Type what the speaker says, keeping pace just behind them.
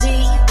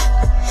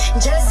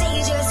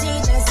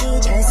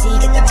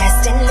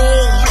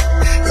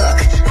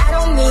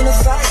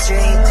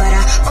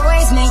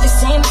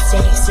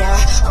yeah.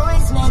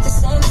 Always make the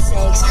same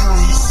mistakes,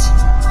 cause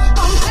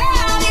I'm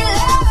bad at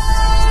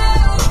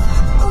love.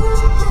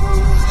 Ooh,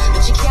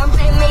 but you can't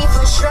blame me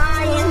for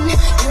trying.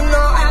 You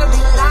know I'd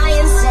be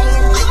lying,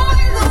 saying you're the one.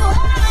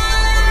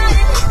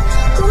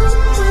 Ooh,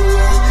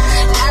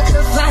 that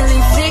could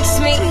finally fix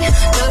me.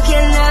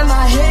 Looking at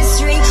my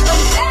history,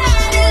 I'm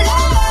bad at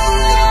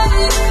love.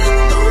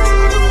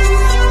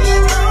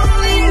 Oh,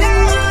 you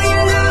know,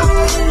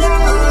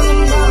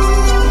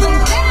 I'm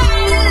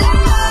bad at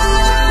love.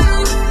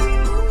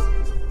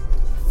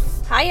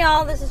 Hi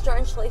y'all, this is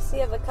Jordan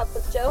Schlesy of A Cup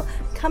with Joe,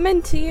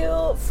 coming to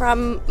you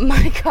from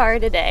my car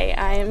today.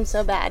 I am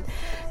so bad.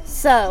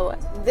 So,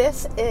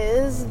 this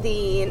is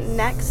the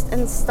next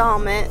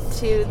installment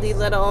to the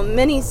little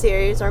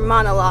mini-series or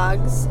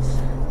monologues,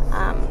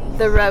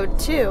 The Road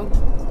To.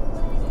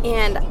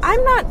 And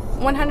I'm not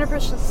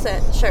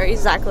 100% sure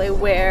exactly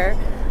where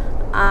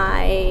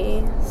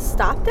I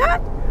stopped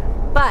at,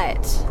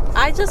 but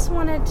I just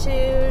wanted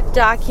to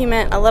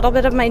document a little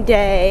bit of my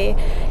day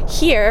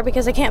here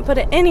because I can't put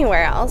it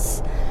anywhere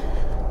else.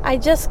 I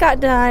just got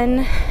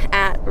done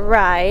at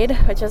Ride,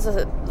 which is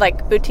a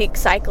boutique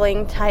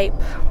cycling type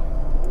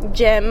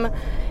gym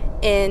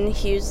in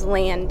Hughes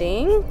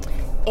Landing,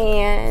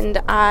 and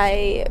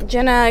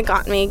Jenna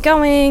got me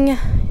going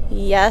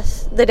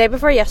the day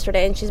before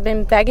yesterday, and she's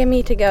been begging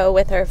me to go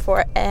with her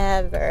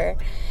forever,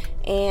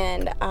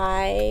 and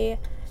I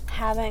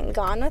haven't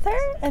gone with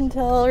her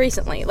until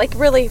recently,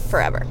 really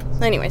forever.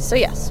 Anyway, so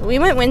yes, we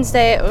went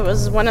Wednesday. It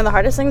was one of the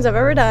hardest things I've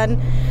ever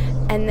done,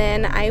 and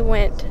then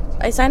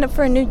I signed up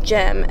for a new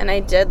gym, and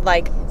I did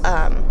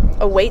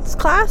a weights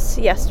class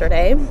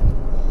yesterday,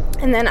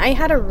 and then I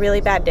had a really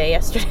bad day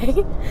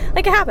yesterday.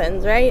 It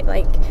happens, right?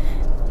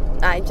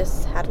 I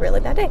just had a really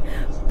bad day,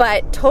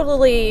 but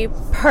totally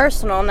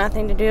personal,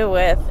 nothing to do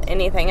with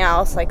anything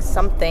else,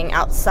 something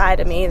outside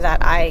of me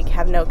that I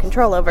have no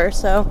control over.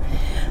 So,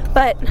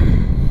 but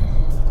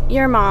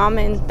your mom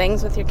and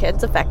things with your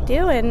kids affect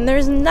you, and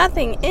there's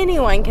nothing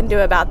anyone can do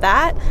about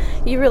that.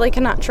 You really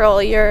cannot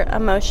control your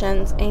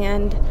emotions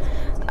and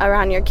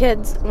around your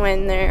kids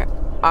when there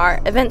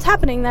are events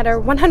happening that are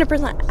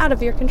 100% out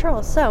of your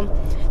control. So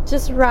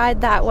just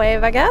ride that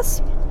wave, I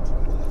guess.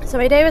 So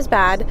my day was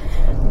bad,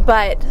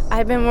 but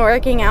I've been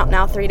working out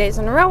now 3 days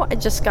in a row. I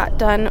just got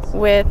done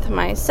with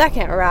my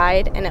second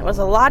ride, and it was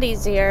a lot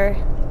easier.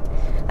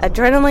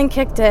 Adrenaline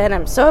kicked in.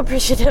 I'm so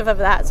appreciative of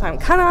that. So I'm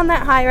kind of on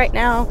that high right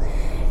now.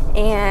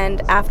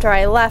 And after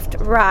I left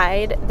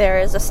Ride, there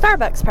is a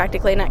Starbucks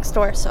practically next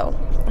door. So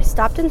I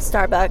stopped in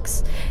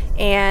Starbucks,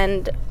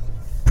 and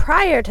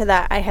prior to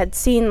that, I had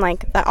seen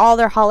that all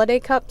their holiday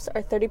cups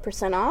are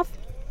 30% off.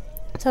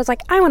 So I was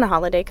like, I want a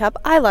holiday cup.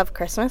 I love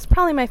Christmas.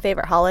 Probably my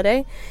favorite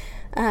holiday.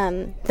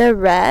 The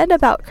red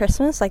about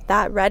Christmas,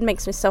 that red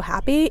makes me so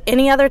happy.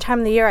 Any other time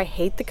of the year, I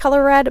hate the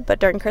color red, but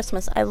during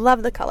Christmas, I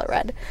love the color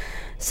red.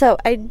 So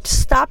I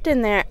stopped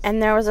in there, and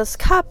there was this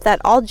cup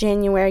that all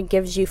January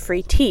gives you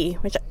free tea,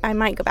 which I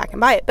might go back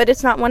and buy it, but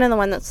it's not one of the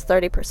one that's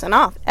 30%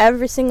 off.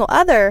 Every single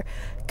other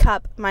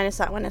cup minus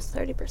that one is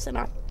 30%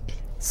 off.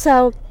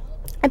 So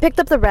I picked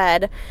up the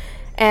red,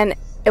 and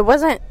it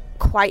wasn't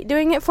quite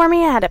doing it for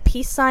me. I had a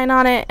peace sign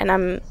on it, and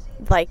I'm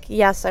like,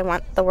 yes, I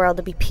want the world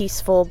to be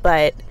peaceful,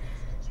 but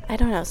I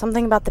don't know,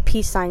 something about the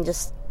peace sign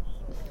just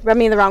rubbed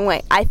me the wrong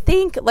way. I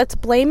think let's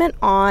blame it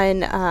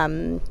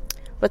on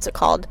what's it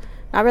called?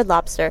 Not Red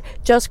Lobster,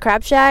 Joe's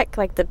Crab Shack,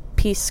 the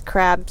peace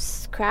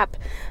crabs crap.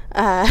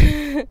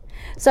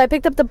 So I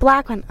picked up the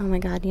black one. Oh my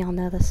god, y'all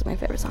know this is my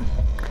favorite song.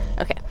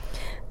 Okay.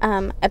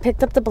 I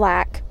picked up the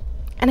black,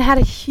 and it had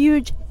a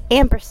huge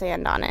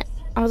ampersand on it.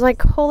 I was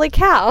like, holy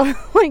cow,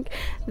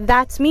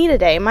 that's me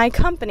today. My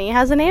company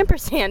has an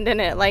ampersand in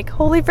it.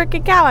 Holy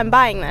freaking cow, I'm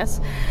buying this.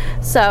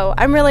 So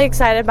I'm really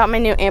excited about my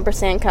new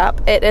ampersand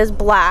cup. It is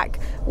black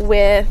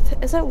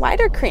with, is it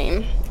white or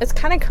cream? It's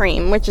kind of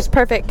cream, which is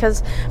perfect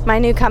because my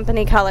new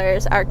company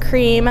colors are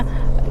cream,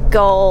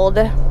 gold,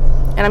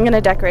 and I'm going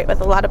to decorate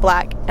with a lot of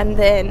black, and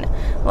then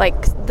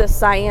the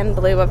cyan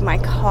blue of my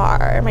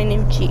car, my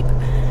new Jeep.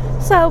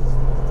 So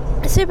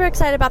super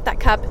excited about that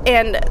cup,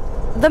 and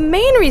the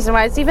main reason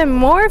why it's even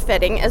more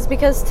fitting is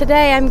because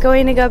today I'm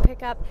going to go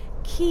pick up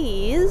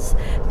keys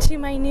to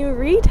my new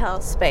retail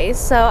space.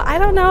 So I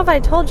don't know if I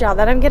told y'all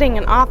that I'm getting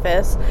an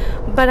office,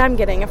 but I'm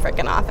getting a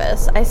freaking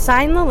office. I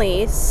signed the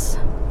lease,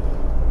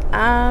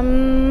 I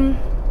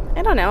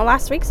don't know,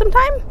 last week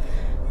sometime.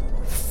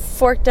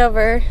 Forked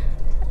over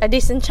a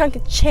decent chunk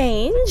of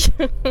change.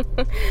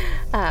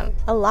 A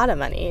lot of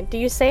money. Do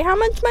you say how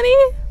much money?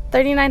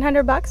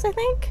 $3,900, I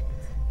think.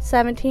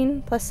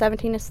 17 plus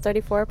 17 is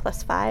 34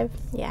 plus 5.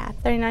 Yeah,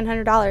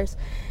 $3,900.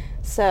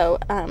 So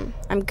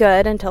I'm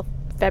good until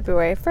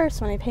February 1st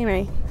when I pay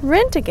my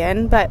rent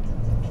again, but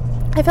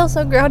I feel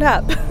so grown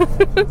up.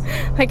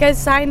 I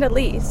signed a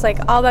lease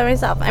all by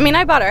myself. I mean,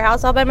 I bought our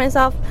house all by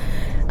myself.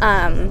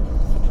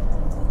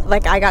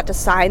 I got to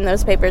sign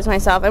those papers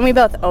myself, and we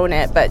both own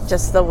it, but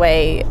just the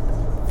way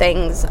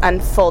things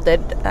unfolded,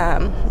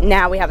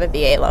 now we have a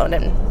VA loan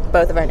and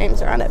both of our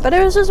names are on it. But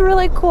it was just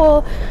really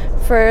cool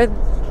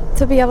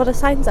to be able to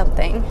sign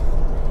something.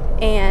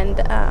 And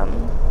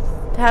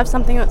to have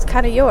something that's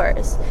kind of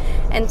yours.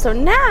 And so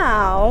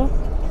now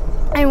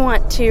I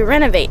want to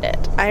renovate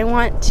it. I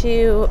want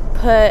to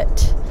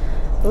put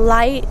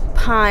light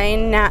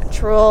pine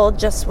natural,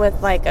 just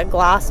with like a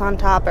gloss on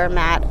top or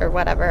matte or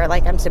whatever.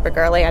 Like, I'm super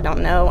girly, I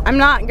don't know. I'm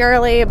not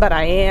girly, but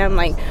I am.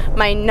 Like,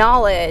 my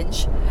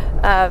knowledge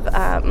of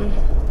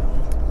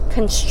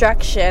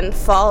construction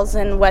falls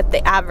in what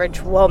the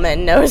average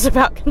woman knows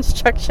about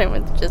construction,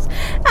 which is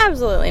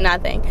absolutely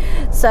nothing.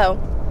 So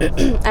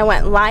I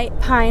went light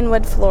pine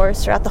wood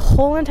floors throughout the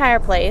whole entire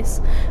place.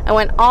 I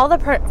want all the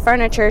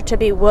furniture to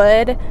be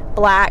wood,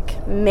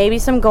 black, maybe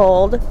some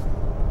gold,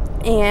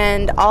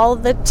 and all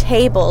the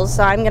tables.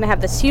 So I'm going to have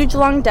this huge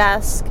long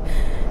desk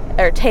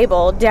or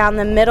table down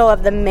the middle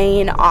of the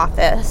main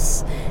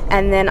office,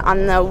 and then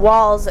on the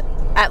walls,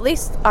 at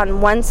least on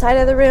one side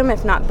of the room,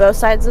 if not both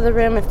sides of the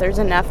room, if there's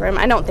enough room.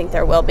 I don't think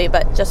there will be,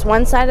 but just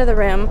one side of the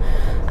room,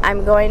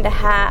 I'm going to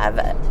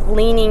have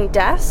leaning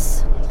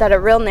desks that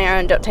are real narrow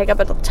and don't take up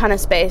a ton of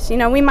space. You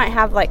know, we might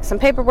have like some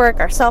paperwork,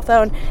 our cell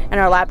phone, and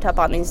our laptop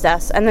on these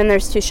desks, and then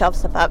there's 2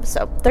 shelves above,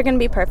 so they're going to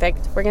be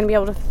perfect. We're going to be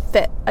able to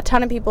fit a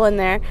ton of people in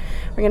there.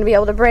 We're going to be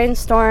able to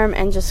brainstorm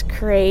and just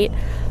create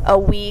a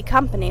we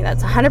company.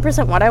 That's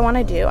 100% what I want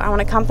to do. I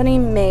want a company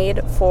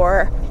made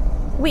for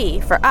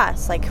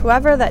us. Like,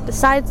 whoever that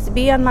decides to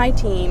be on my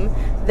team,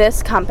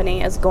 this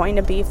company is going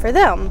to be for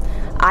them.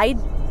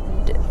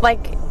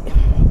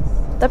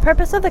 The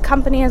purpose of the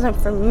company isn't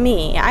for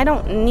me. I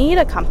don't need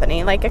a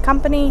company. Like, a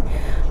company,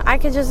 I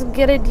could just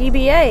get a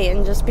DBA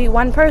and just be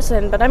one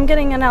person, but I'm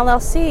getting an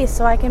LLC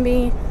so I can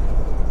be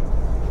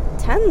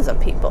tens of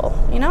people,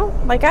 you know?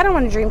 Like, I don't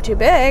want to dream too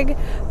big,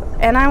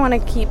 and I want to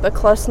keep a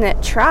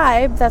close-knit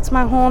tribe. That's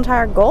my whole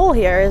entire goal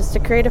here, is to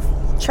create a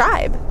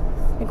tribe.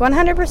 Like,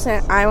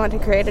 100%, I want to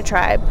create a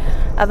tribe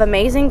of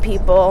amazing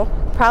people,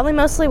 probably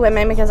mostly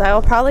women, because I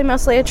will probably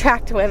mostly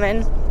attract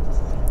women,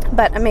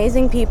 but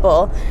amazing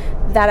people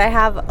that I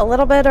have a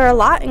little bit or a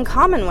lot in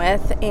common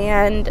with,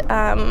 and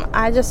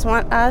I just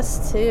want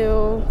us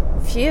to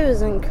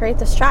fuse and create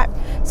this tribe.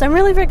 So I'm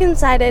really freaking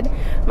excited.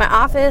 My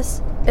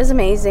office is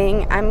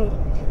amazing. I'm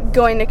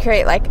going to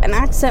create like an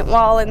accent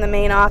wall in the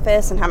main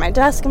office and have my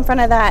desk in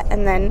front of that,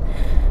 and then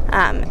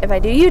if I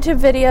do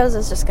YouTube videos,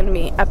 it's just going to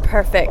be a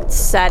perfect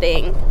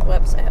setting.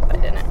 Whoops, I hope I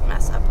didn't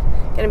mess up.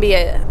 Going to be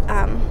a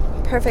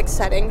perfect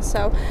setting.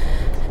 So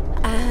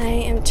I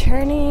am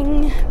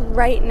turning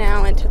right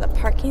now into the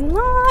parking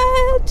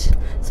lot.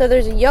 So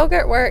there's a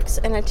Yogurt Works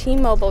and a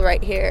T-Mobile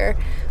right here.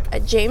 A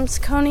James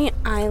Coney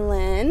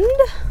Island.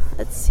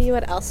 Let's see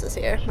what else is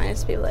here.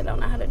 Minus people that don't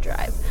know how to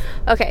drive.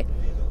 Okay.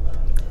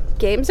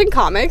 Games and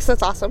comics.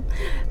 That's awesome.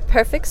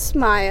 Perfect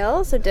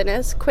Smile. So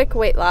Dennis. Quick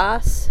Weight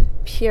Loss.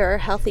 Pure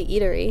Healthy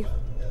Eatery.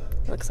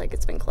 Looks like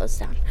it's been closed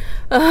down.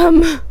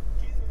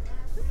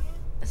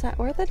 Is that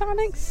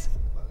orthodontics?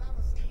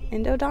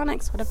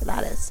 Endodontics? Whatever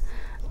that is.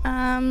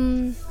 I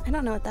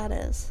don't know what that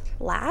is.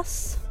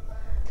 Lass?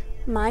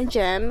 My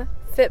Gym.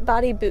 Fit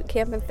Body Boot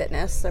Camp and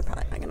Fitness. They're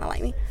probably not going to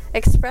like me.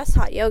 Express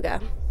Hot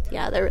Yoga.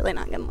 Yeah, they're really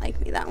not going to like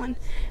me, that one.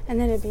 And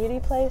then a beauty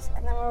place.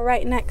 And then we're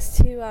right next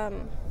to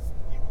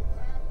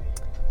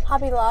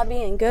Hobby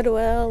Lobby and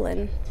Goodwill.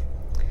 And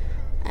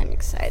I'm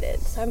excited.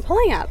 So I'm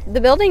pulling up. The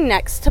building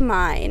next to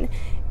mine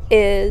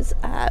is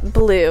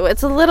blue.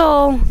 It's a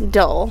little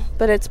dull,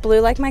 but it's blue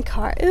like my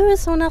car. Ooh,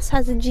 someone else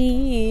has a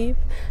Jeep.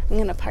 I'm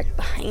going to park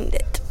behind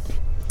it.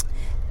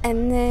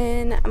 And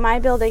then my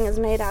building is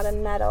made out of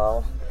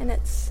metal, and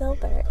it's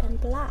silver and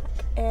black.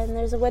 And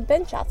there's a wood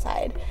bench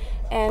outside,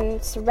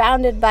 and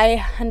surrounded by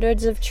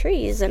hundreds of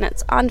trees, and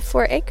it's on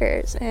 4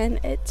 acres, and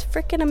it's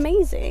freaking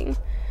amazing.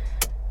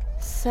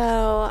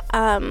 So,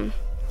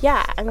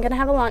 yeah, I'm going to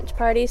have a launch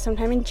party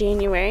sometime in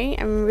January.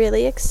 I'm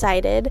really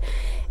excited.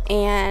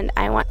 And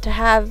I want to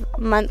have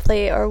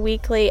monthly or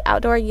weekly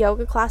outdoor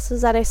yoga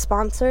classes that I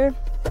sponsor.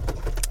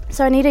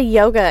 So I need a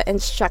yoga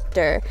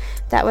instructor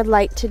that would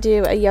like to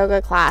do a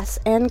yoga class.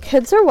 And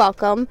kids are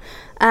welcome.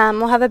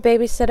 We'll have a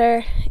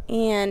babysitter.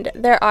 And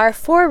there are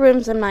 4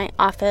 rooms in my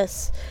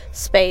office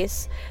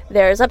space.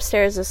 There's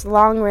upstairs this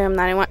long room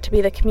that I want to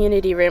be the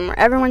community room, where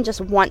everyone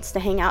just wants to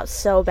hang out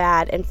so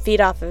bad and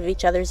feed off of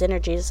each other's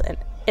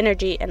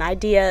energy and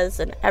ideas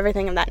and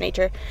everything of that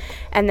nature.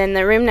 And then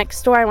the room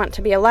next door, I want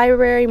to be a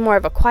library, more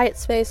of a quiet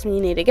space when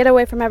you need to get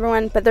away from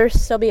everyone, but there'll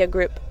still be a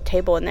group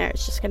table in there.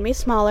 It's just going to be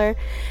smaller,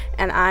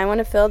 and I want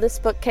to fill this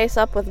bookcase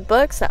up with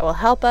books that will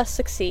help us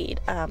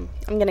succeed. I'm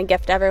going to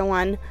gift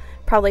everyone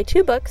probably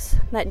 2 books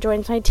that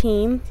joins my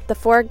team: The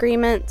 4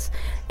 Agreements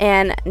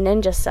and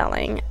Ninja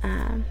Selling.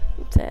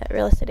 It's a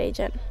real estate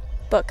agent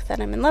book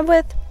that I'm in love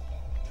with.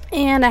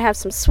 And I have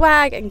some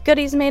swag and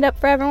goodies made up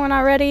for everyone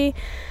already.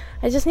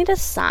 I just need a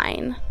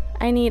sign.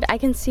 I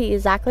can see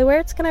exactly where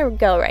it's going to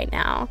go right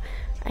now.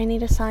 I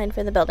need a sign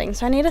for the building.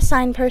 So I need a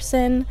sign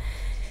person.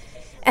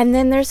 And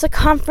then there's a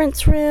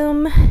conference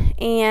room.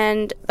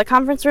 And the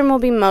conference room will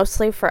be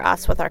mostly for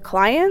us with our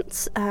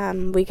clients.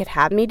 We could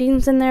have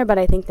meetings in there, but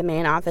I think the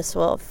main office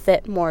will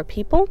fit more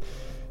people.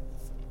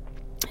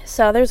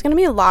 So there's going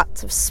to be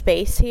lots of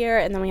space here,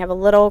 and then we have a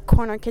little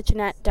corner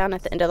kitchenette down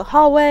at the end of the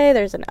hallway.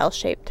 There's an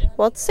L-shaped,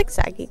 well, it's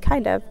zigzaggy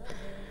kind of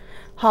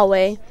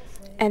hallway,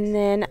 and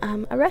then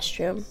a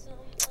restroom.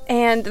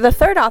 And the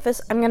third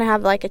office, I'm going to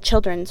have like a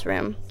children's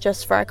room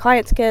just for our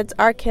clients' kids,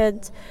 our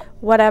kids,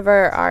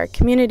 whatever, our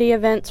community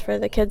events for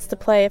the kids to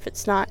play if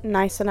it's not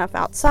nice enough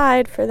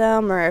outside for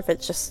them, or if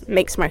it just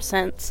makes more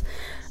sense.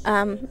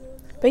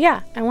 But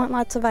yeah, I want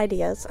lots of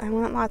ideas. I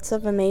want lots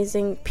of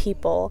amazing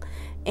people,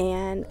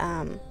 and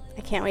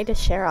I can't wait to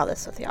share all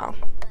this with y'all.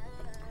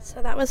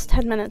 So that was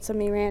 10 minutes of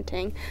me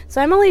ranting.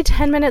 So I'm only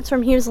 10 minutes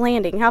from Hughes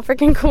Landing. How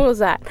freaking cool is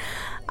that?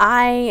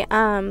 I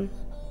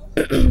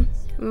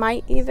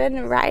might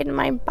even ride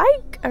my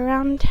bike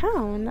around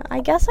town.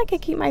 I guess I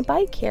could keep my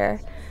bike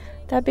here.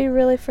 That'd be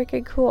really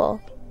freaking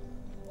cool.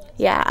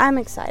 Yeah, I'm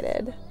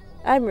excited.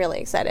 I'm really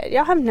excited.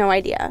 Y'all have no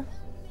idea.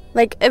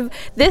 Like, if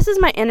this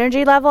is my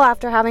energy level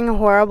after having a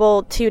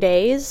horrible 2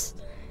 days,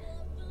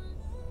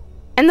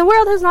 and the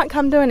world has not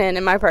come to an end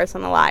in my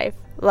personal life.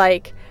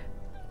 Like,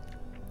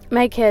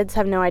 my kids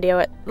have no idea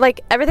what,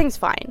 like, everything's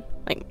fine.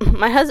 Like,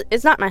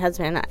 it's not my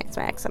husband and I, it's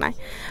my ex and I,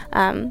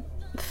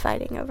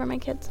 fighting over my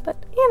kids, but,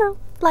 you know,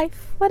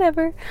 life,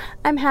 whatever.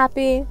 I'm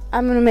happy.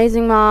 I'm an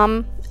amazing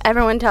mom.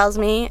 Everyone tells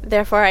me,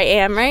 therefore I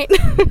am, right?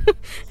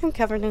 I'm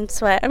covered in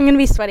sweat. I'm going to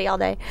be sweaty all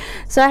day.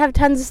 So I have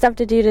tons of stuff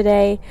to do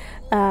today.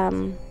 I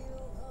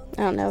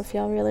don't know if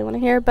y'all really want to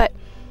hear, but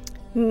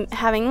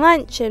having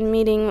lunch and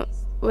meeting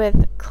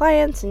with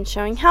clients and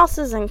showing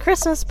houses and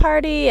Christmas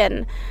party,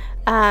 and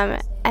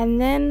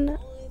then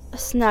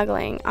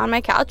snuggling on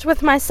my couch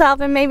with myself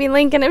and maybe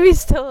Lincoln if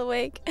he's still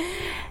awake,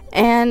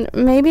 and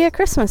maybe a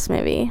Christmas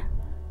movie.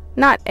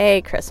 Not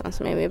a Christmas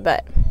movie,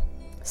 but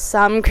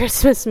some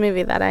Christmas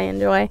movie that I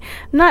enjoy. I'm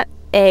not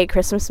a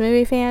Christmas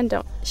movie fan,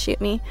 don't shoot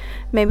me.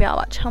 Maybe I'll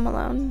watch Home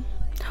Alone.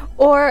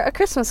 Or a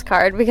Christmas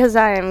card, because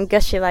I am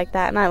gushy like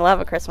that, and I love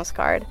a Christmas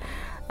card.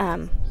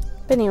 But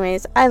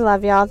anyways, I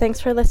love y'all. Thanks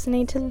for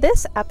listening to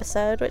this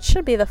episode, which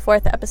should be the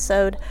 4th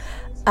episode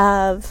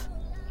of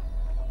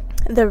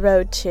The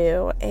Road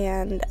To.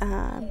 And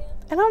I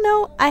don't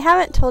know, I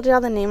haven't told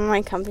y'all the name of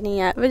my company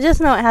yet, but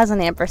just know it has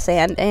an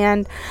ampersand,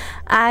 and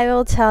I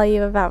will tell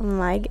you about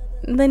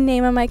the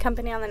name of my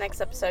company on the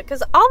next episode,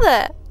 because all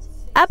the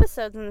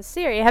episodes in the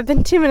series have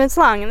been 2 minutes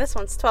long, and this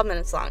one's 12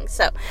 minutes long.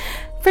 So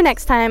for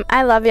next time,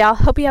 I love y'all.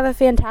 Hope you have a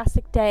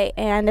fantastic day.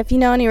 And if you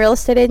know any real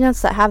estate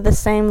agents that have the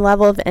same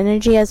level of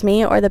energy as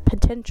me, or the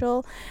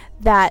potential,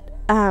 that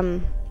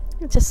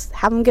just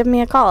have them give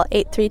me a call,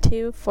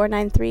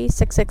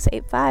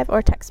 832-493-6685,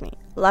 or text me.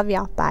 Love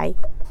y'all. Bye.